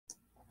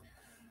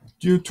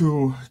Due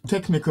to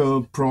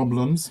technical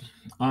problems,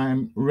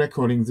 I'm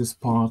recording this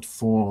part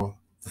for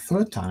the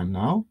third time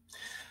now.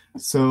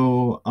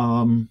 So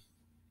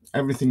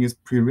everything is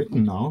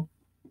pre-written now.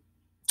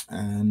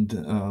 And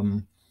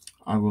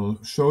I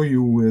will show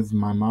you with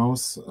my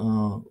mouse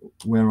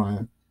where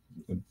I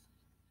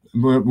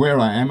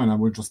am, and I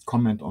will just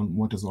comment on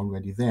what is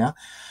already there.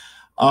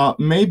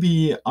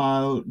 Maybe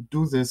I'll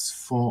do this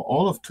for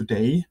all of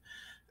today.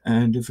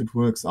 And if it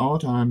works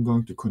out, I'm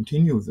going to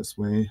continue this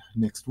way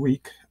next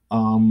week.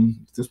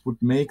 This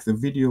would make the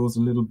videos a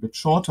little bit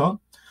shorter.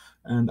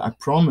 And I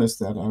promise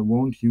that I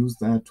won't use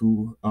that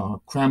to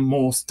cram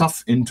more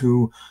stuff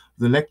into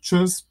the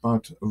lectures,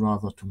 but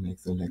rather to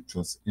make the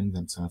lectures in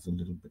themselves a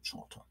little bit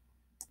shorter.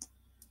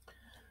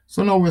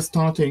 So now we're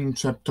starting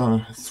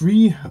chapter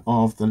 3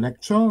 of the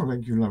lecture,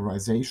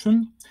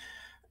 Regularization.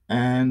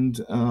 And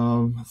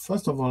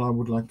first of all, I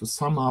would like to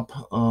sum up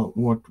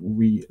what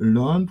we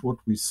learned, what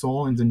we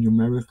saw in the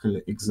numerical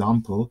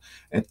example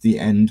at the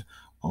end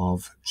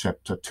of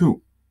chapter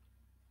 2.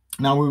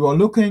 Now, we were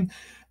looking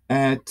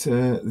at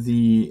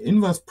the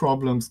inverse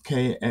problems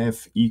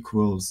Kf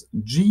equals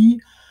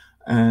G,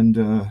 and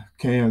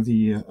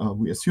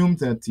we assumed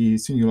that the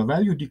singular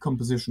value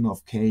decomposition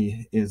of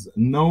K is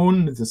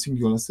known. The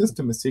singular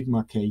system is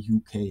sigma K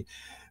UK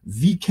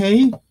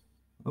Vk.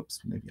 Oops,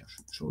 maybe I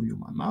should show you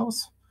my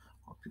mouse.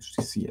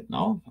 You see it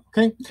now.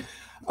 Okay.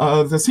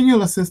 The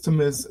singular system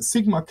is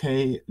sigma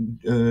k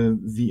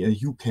via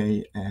uk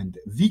and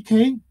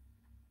vk.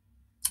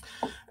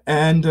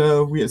 And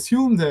we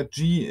assume that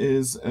G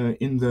is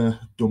in the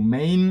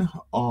domain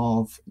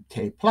of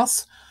K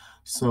plus.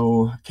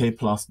 So K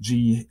plus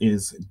G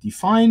is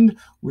defined,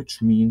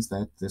 which means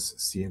that this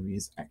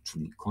series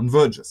actually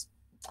converges.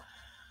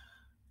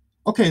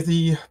 Okay,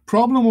 the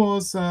problem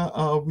was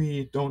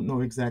we don't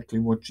know exactly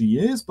what G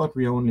is, but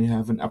we only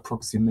have an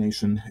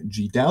approximation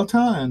G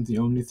delta, and the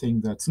only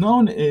thing that's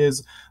known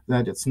is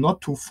that it's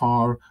not too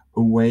far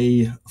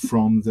away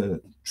from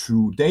the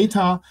true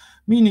data,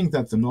 meaning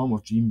that the norm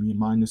of G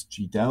minus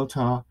G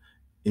delta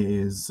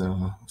is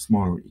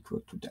smaller or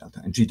equal to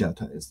delta, and G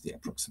delta is the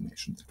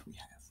approximation that we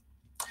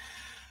have.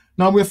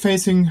 Now we're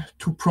facing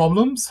two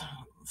problems.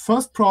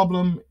 First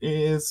problem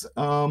is,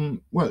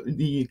 well,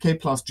 the K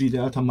plus G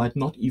delta might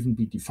not even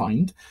be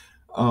defined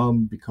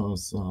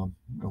because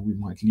we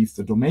might leave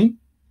the domain.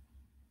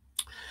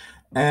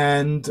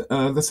 And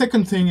the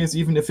second thing is,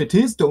 even if it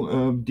is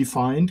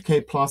defined,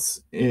 K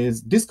plus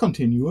is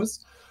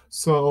discontinuous.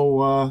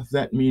 So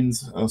that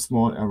means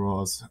small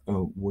errors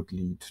would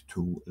lead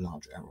to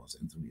large errors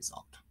in the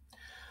result.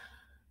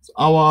 So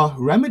our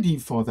remedy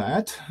for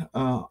that,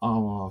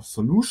 our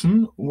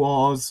solution,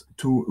 was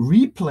to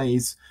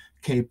replace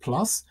K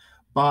plus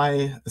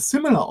by a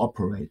similar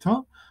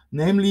operator,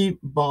 namely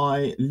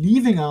by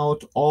leaving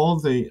out all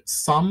the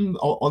sum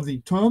or the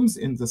terms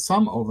in the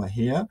sum over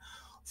here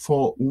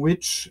for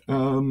which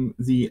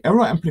the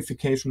error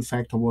amplification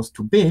factor was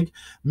too big,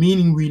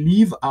 meaning we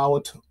leave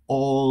out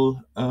all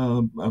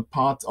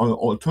parts or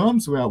all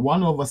terms where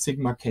 1 over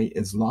sigma k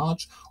is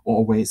large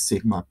or where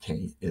sigma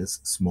k is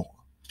small.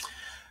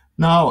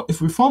 Now, if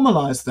we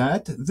formalize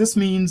that, this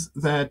means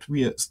that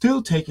we are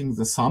still taking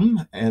the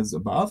sum as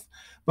above,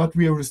 but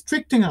we are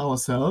restricting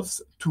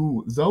ourselves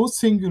to those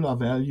singular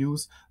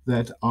values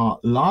that are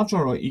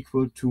larger or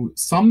equal to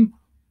some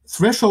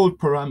threshold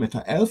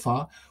parameter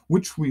alpha,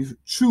 which we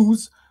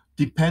choose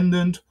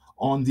dependent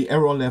on the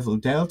error level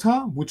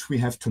delta, which we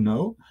have to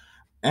know,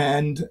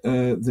 and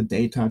the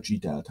data G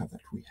delta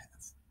that we have.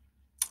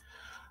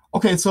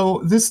 Okay,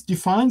 so this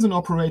defines an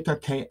operator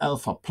K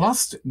alpha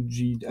plus,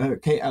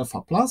 K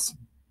alpha plus.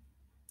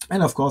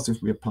 And of course, if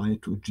we apply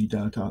it to G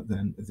delta,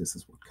 then this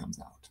is what comes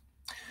out.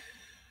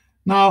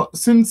 Now,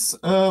 since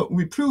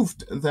we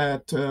proved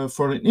that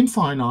for an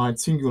infinite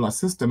singular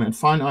system, and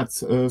finite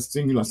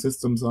singular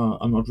systems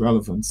are not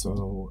relevant,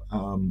 so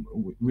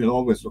we'll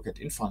always look at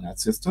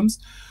infinite systems.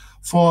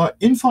 For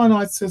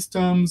infinite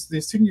systems, the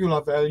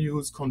singular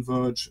values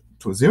converge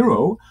to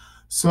 0.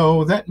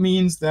 So that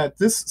means that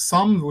this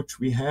sum which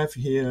we have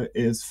here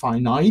is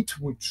finite,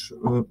 which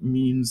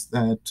means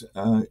that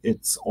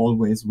it's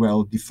always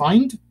well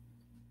defined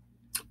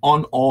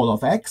on all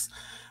of x,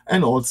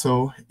 and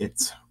also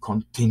it's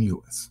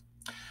continuous.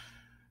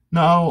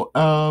 Now,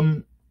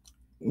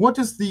 what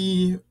is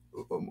the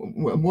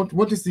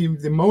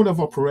mode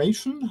of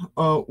operation?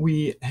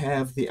 We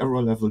have the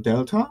error level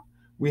delta,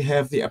 we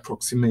have the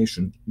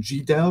approximation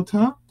G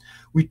delta,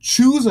 we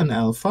choose an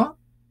alpha,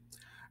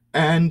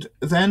 and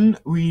then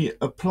we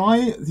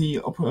apply we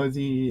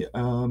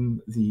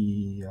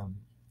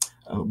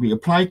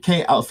apply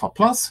K alpha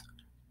plus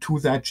to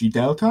that G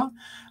delta,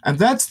 and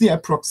that's the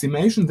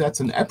approximation.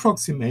 That's an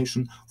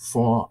approximation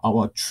for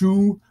our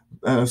true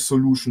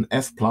solution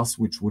F plus,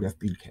 which would have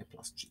been K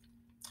plus G.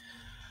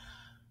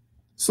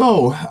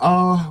 So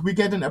we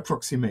get an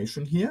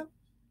approximation here,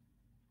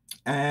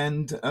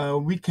 and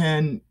we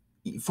can,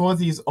 for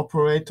these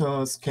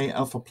operators K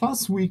alpha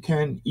plus, we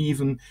can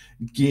even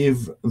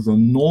give the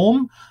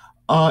norm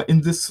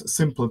in this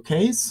simple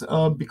case,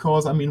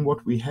 because I mean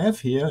what we have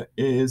here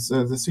is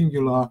the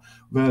singular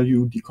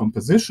value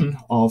decomposition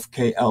of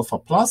k alpha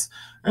plus,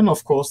 and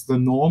of course the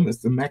norm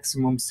is the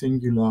maximum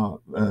singular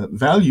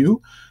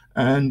value,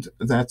 and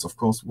that's of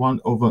course 1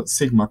 over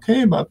sigma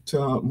k, but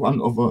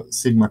 1 over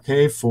sigma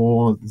k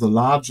for the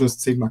largest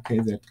sigma k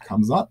that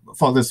comes up,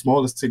 for the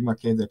smallest sigma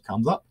k that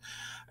comes up.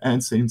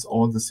 And since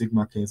all the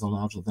sigma k's are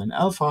larger than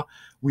alpha,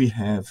 we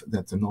have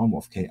that the norm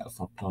of k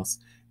alpha plus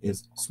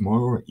is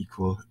smaller or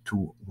equal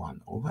to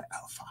 1 over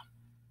alpha.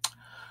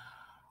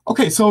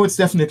 Okay, so it's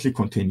definitely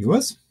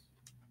continuous.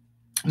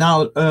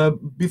 Now,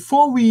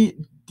 before we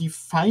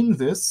define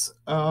this,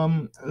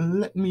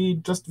 let me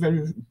just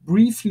very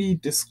briefly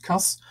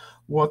discuss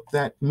what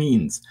that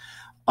means.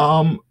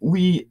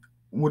 We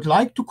would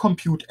like to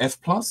compute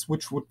f plus,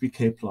 which would be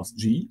k plus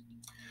g.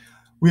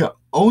 We are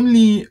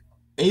only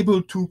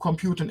able to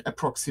compute an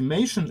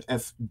approximation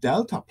f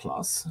delta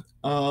plus,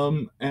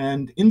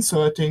 and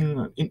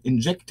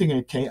injecting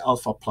a k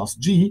alpha plus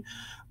g,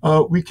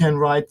 we can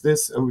write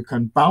this, we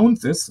can bound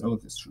this. Oh,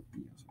 this should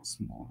be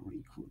smaller or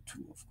equal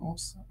to, of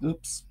course.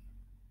 Oops.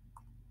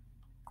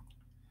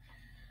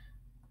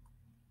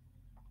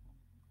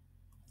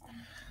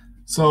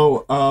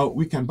 So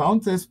we can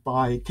bound this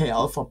by k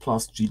alpha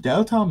plus g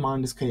delta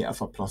minus k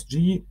alpha plus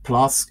g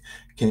plus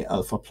k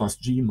alpha plus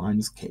g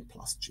minus k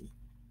plus g.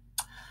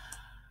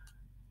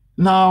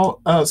 Now,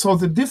 so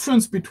the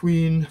difference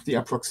between the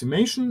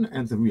approximation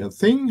and the real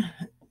thing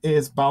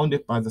is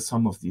bounded by the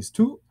sum of these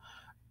two.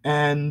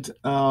 And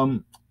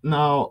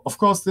now, of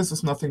course, this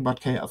is nothing but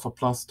k alpha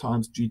plus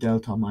times g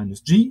delta minus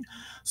g.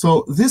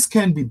 So this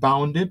can be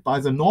bounded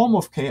by the norm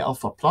of k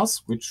alpha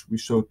plus, which we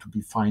showed to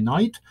be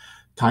finite,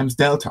 times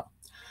delta.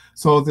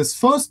 So this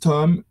first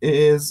term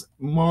is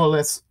more or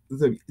less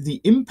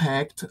the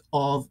impact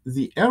of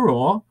the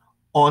error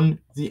on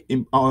the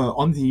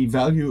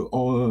value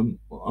on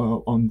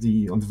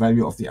the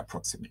value of the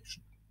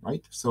approximation,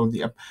 right? So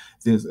the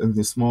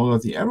smaller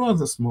the error,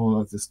 the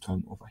smaller this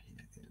term over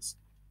here is.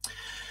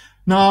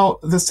 Now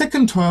the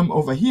second term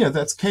over here,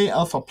 that's k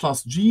alpha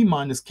plus g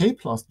minus k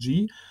plus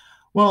g.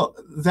 Well,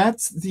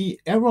 that's the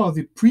error,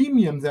 the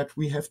premium that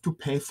we have to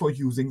pay for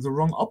using the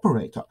wrong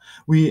operator.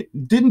 We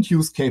didn't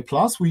use k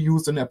plus, we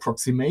used an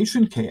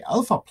approximation k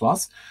alpha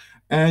plus.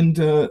 And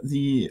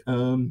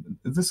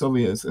this over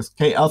here is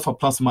k alpha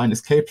plus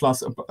minus k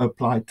plus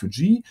applied to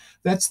g.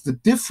 That's the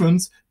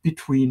difference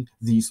between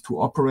these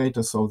two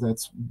operators. So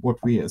that's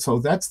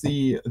that's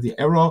the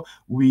error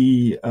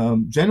we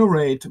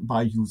generate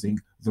by using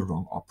the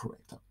wrong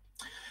operator.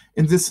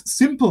 In this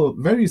simple,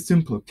 very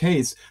simple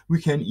case, we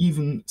can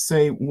even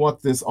say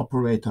what this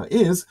operator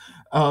is.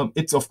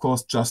 It's, of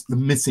course, just the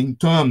missing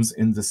terms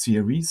in the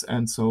series.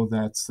 And so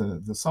that's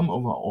the sum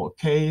over all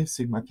k,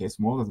 sigma k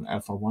smaller than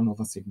alpha 1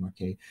 over sigma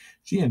k,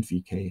 g and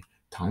vk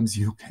times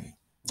uk.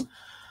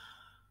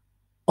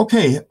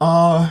 Okay,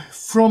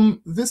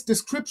 from this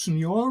description,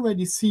 you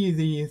already see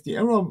the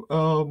error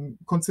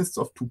consists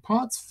of two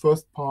parts.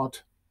 First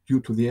part, due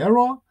to the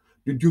error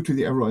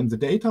in the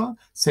data.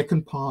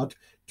 Second part,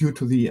 due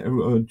to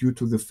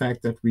the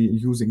fact that we're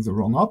using the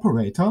wrong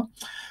operator.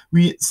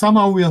 We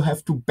somehow will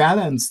have to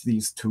balance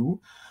these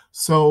two,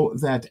 so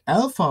that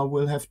alpha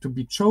will have to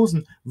be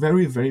chosen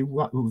very, very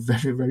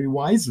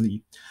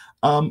wisely.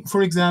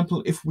 For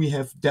example, if we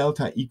have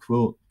delta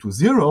equal to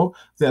 0,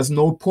 there's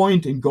no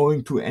point in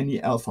going to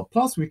any alpha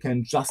plus. We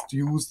can just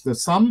use the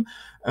sum.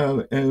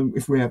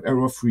 If we have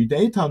error-free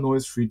data,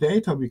 noise-free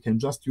data, we can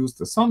just use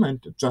the sum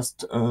and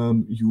just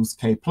use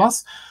k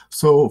plus.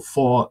 So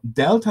for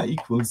delta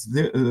equals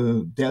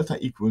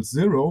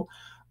 0,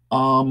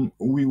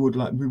 we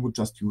would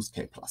just use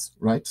k plus,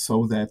 right?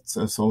 So that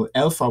so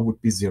alpha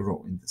would be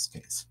 0 in this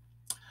case.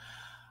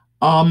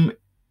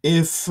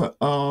 If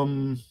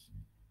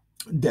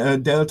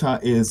delta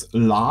is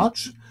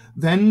large,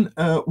 then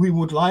we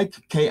would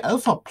like k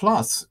alpha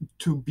plus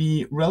to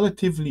be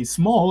relatively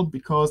small,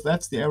 because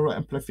that's the error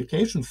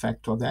amplification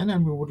factor then,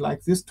 and we would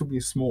like this to be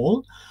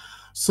small.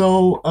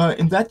 So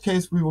in that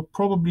case, we would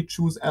probably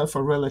choose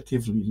alpha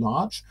relatively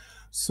large,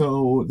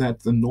 so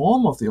that the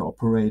norm of the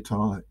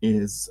operator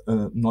is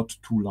not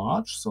too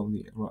large. So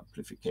the error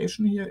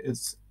amplification here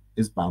is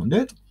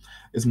bounded,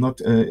 is not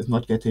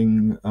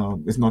getting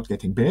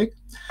big.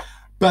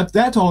 But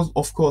that,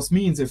 of course,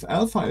 means if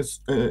alpha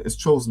is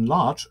chosen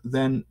large,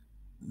 then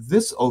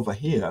this over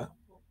here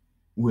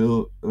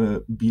will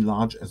be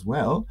large as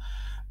well.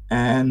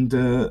 And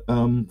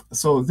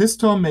so this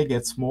term may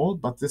get small,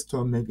 but this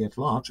term may get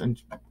large. And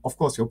of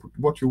course,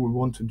 what you will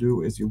want to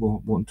do is you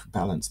will want to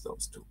balance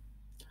those two.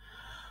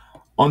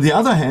 On the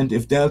other hand,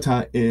 if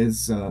delta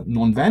is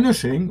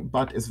non-vanishing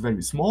but is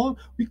very small,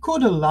 we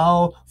could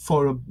allow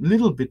for a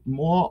little bit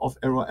more of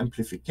error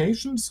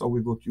amplification. So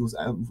we would choose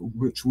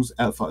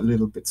alpha a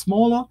little bit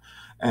smaller,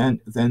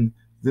 and then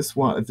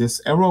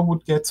this error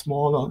would get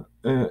smaller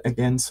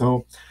again.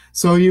 So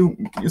you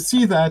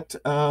see that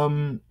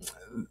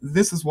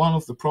this is one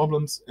of the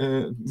problems.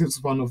 This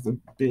is one of the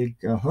big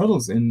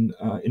hurdles in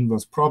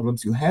inverse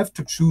problems. You have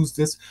to choose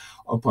this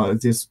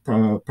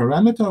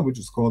parameter, which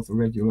is called the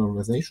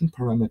regularization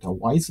parameter,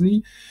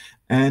 wisely.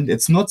 And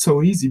it's not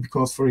so easy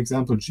because, for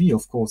example, G,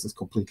 of course, is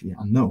completely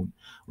unknown,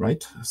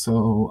 right?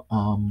 So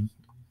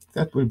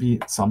that will be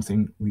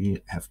something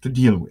we have to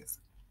deal with.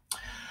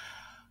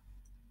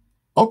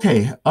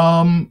 Okay,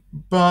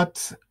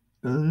 but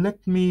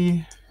let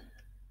me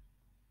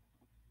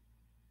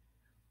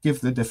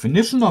give the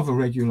definition of a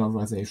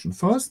regularization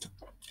first.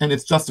 And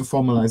it's just a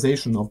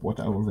formalization of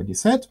what I already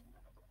said.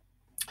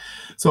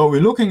 So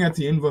we're looking at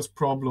the inverse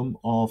problem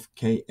of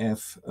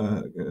Kf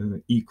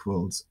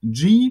equals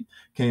G,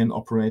 K an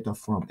operator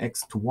from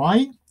X to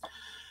Y.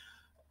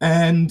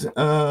 And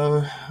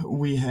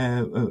we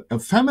have a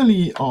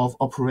family of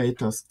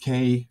operators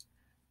K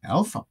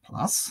alpha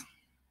plus.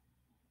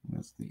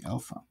 Where's the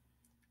alpha?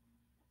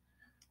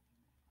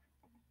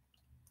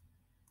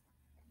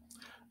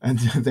 And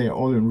they're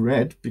all in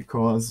red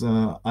because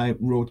I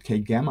wrote K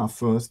gamma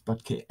first,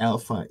 but K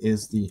alpha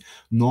is the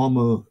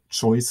normal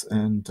choice,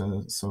 and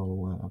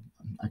so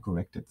I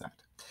corrected that.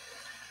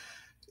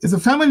 It's a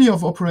family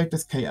of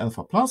operators K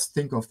alpha plus.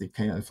 Think of the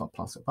K alpha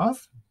plus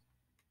above,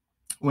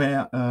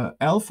 where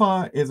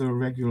alpha is a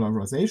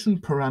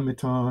regularization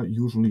parameter,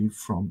 usually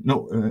from,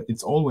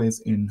 it's always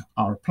in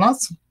R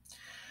plus.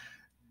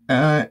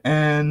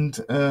 And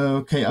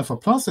K alpha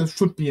plus, it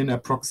should be an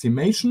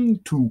approximation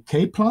to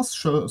K plus,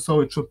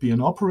 so it should be an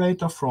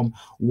operator from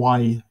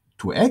Y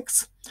to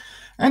X.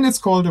 And it's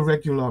called a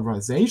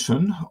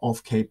regularization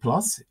of K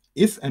plus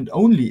if and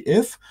only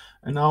if.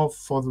 And now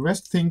for the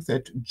rest, think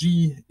that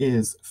G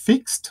is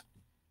fixed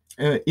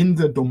in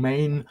the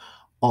domain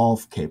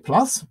of K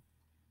plus.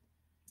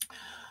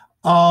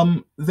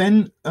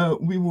 Then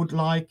we would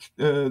like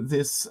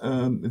this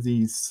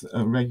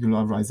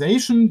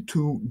regularization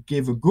to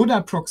give a good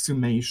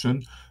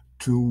approximation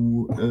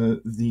to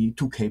the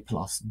 2K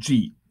plus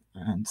G.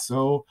 And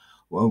so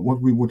what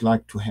we would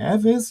like to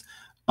have is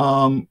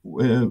the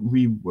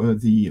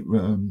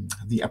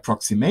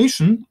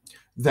approximation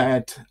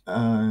that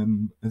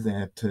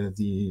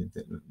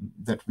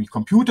that we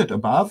computed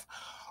above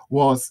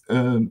was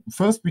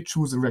first we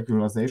choose a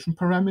regularization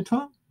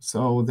parameter.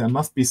 So there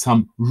must be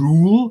some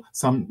rule,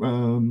 some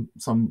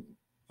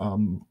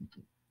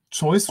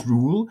choice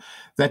rule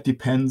that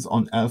depends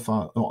on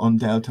alpha or on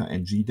delta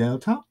and G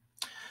delta.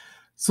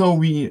 So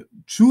we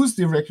choose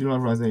the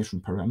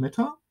regularization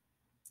parameter.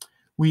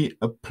 We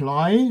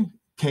apply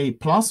K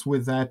plus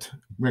with that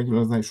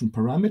regularization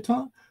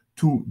parameter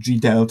to G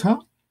delta.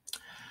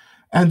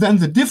 And then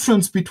the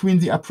difference between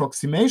the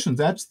approximation,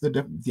 that's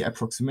the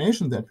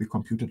approximation that we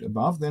computed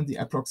above, then the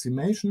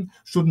approximation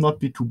should not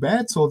be too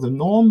bad. So the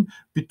norm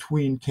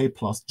between K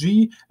plus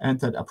G and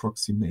that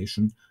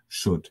approximation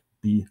should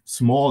be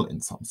small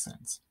in some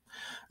sense.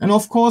 And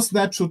of course,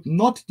 that should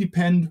not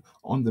depend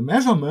on the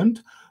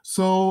measurement.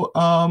 So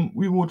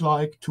we would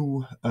like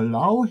to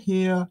allow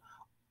here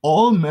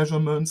all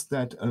measurements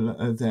that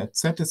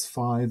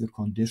satisfy the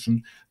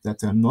condition that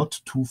they're not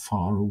too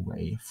far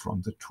away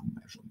from the true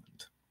measurement.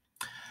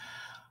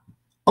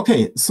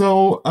 Okay,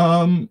 so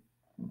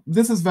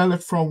this is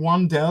valid for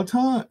 1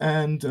 delta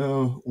and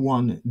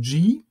 1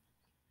 G.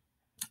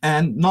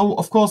 And now,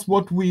 of course,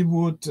 what we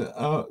would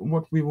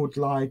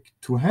like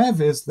to have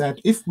is that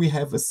if we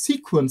have a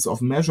sequence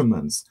of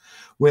measurements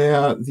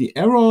where the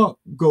error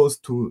goes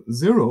to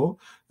 0,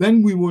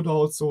 then we would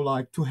also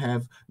like to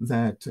have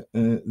that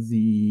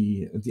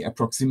the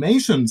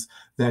approximations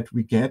that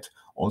we get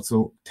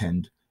also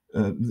tend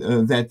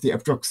that the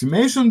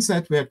approximations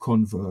that we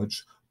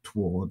converge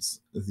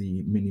towards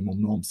the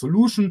minimum norm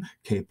solution,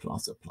 K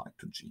plus applied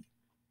to G.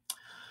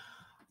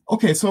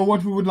 Okay, so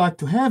what we would like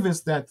to have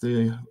is that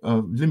the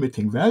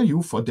limiting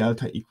value for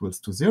delta equals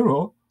to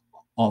 0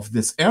 of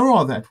this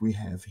error that we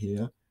have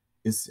here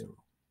is 0.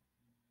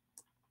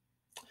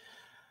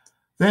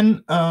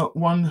 Then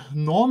one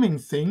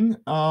norming thing,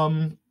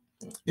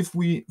 if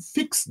we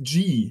fix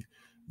G,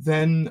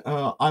 then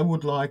I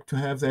would like to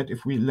have that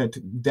if we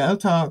let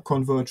delta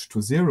converge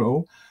to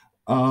 0,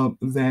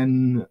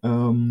 then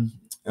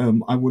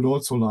I would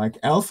also like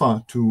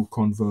alpha to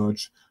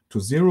converge to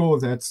 0.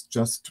 That's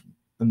just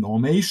a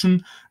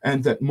normation,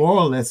 and that more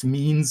or less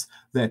means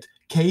that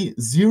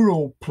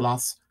K0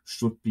 plus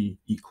should be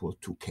equal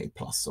to K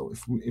plus. So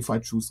if I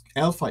choose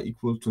alpha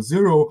equal to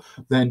 0,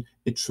 then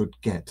it should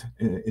get,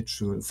 it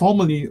should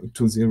formally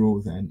to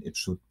 0, then it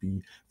should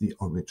be the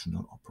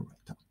original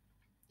operator.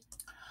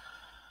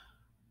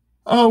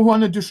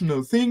 One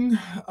additional thing,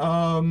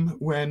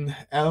 when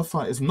alpha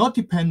is not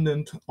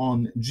dependent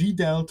on G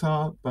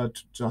delta,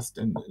 but just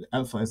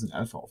alpha is an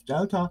alpha of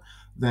delta,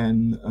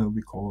 then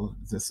we call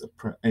this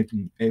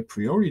a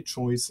priori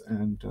choice,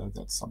 and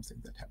that's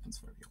something that happens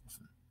very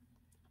often.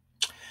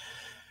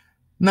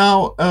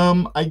 Now,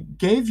 I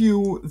gave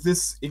you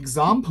this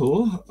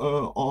example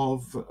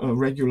of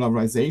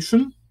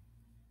regularization.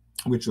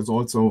 which is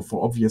also,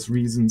 for obvious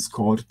reasons,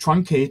 called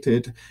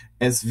truncated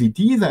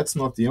SVD. That's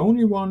not the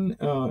only one.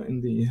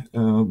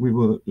 We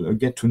will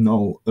get to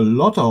know a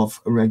lot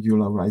of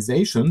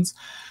regularizations.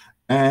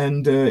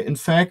 And in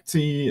fact,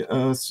 the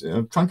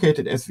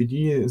truncated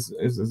SVD is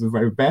a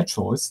very bad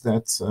choice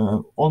that's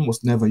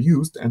almost never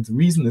used. And the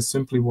reason is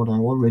simply what I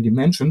already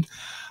mentioned.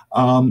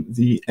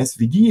 The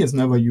SVD is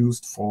never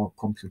used for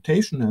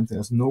computation, and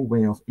there's no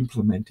way of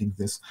implementing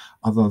this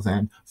other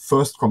than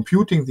first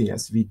computing the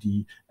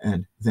SVD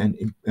and then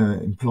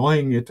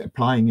applying it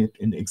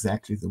in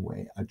exactly the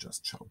way I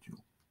just showed you.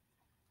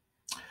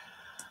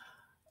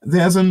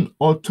 There's an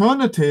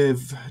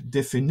alternative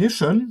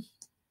definition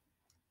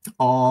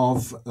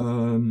of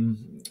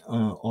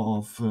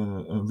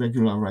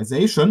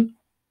regularization,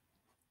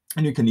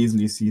 and you can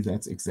easily see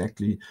that's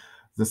exactly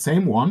the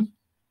same one.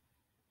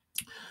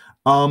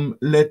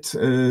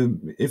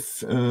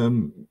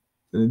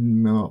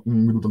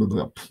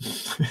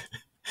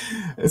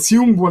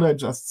 Assume what I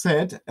just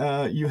said.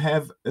 You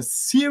have a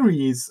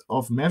series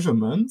of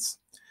measurements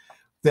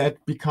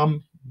that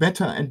become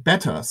better and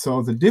better.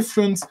 So the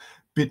difference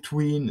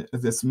between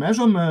this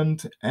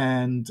measurement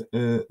and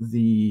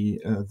the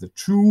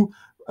true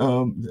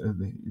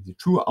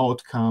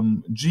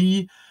outcome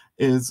G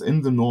is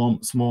in the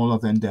norm smaller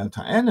than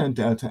delta n, and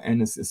delta n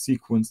is a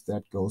sequence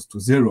that goes to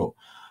 0.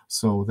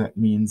 So that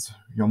means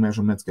your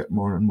measurements get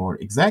more and more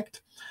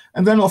exact.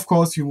 And then, of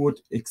course, you would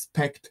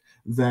expect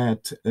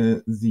that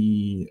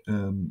the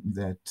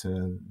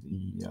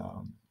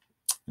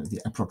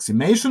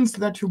approximations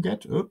that you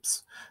get,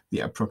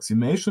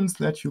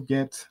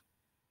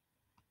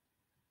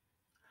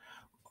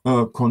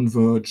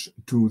 converge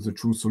to the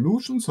true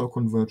solution, so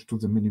converge to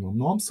the minimum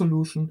norm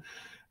solution.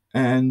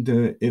 And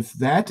if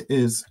that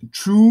is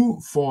true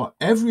for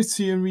every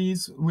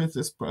series with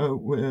this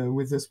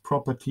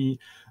property,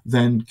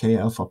 then K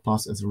alpha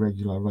plus is a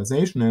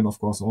regularization, and of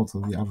course also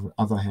the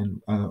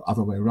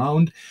other way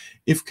around.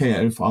 If K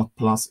alpha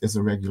plus is a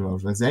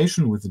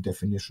regularization with the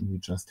definition we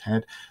just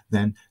had,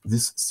 then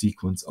this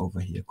sequence over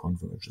here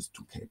converges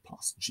to K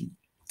plus G.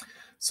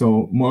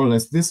 So more or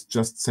less, this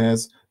just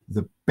says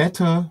the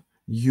better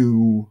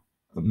you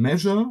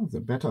measure, the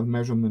better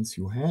measurements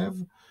you have,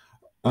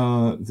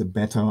 the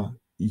better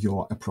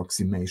your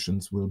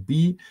approximations will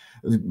be,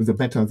 the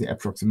better the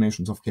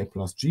approximations of K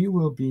plus G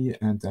will be,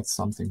 and that's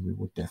something we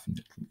would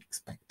definitely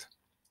expect.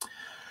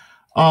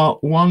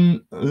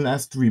 One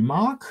last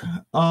remark.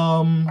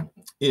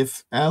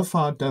 If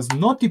alpha does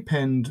not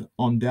depend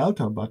on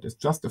delta, but is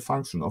just a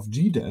function of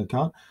G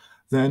delta,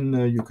 then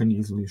you can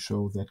easily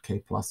show that K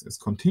plus is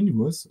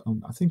continuous.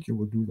 I think you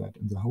will do that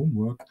in the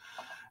homework.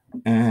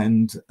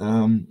 And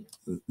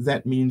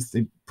that means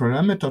the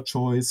parameter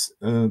choice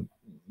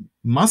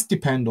must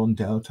depend on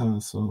delta.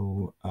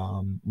 So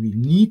we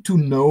need to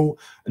know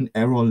an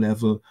error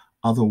level,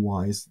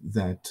 otherwise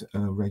that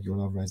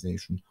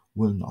regularization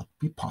will not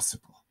be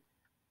possible.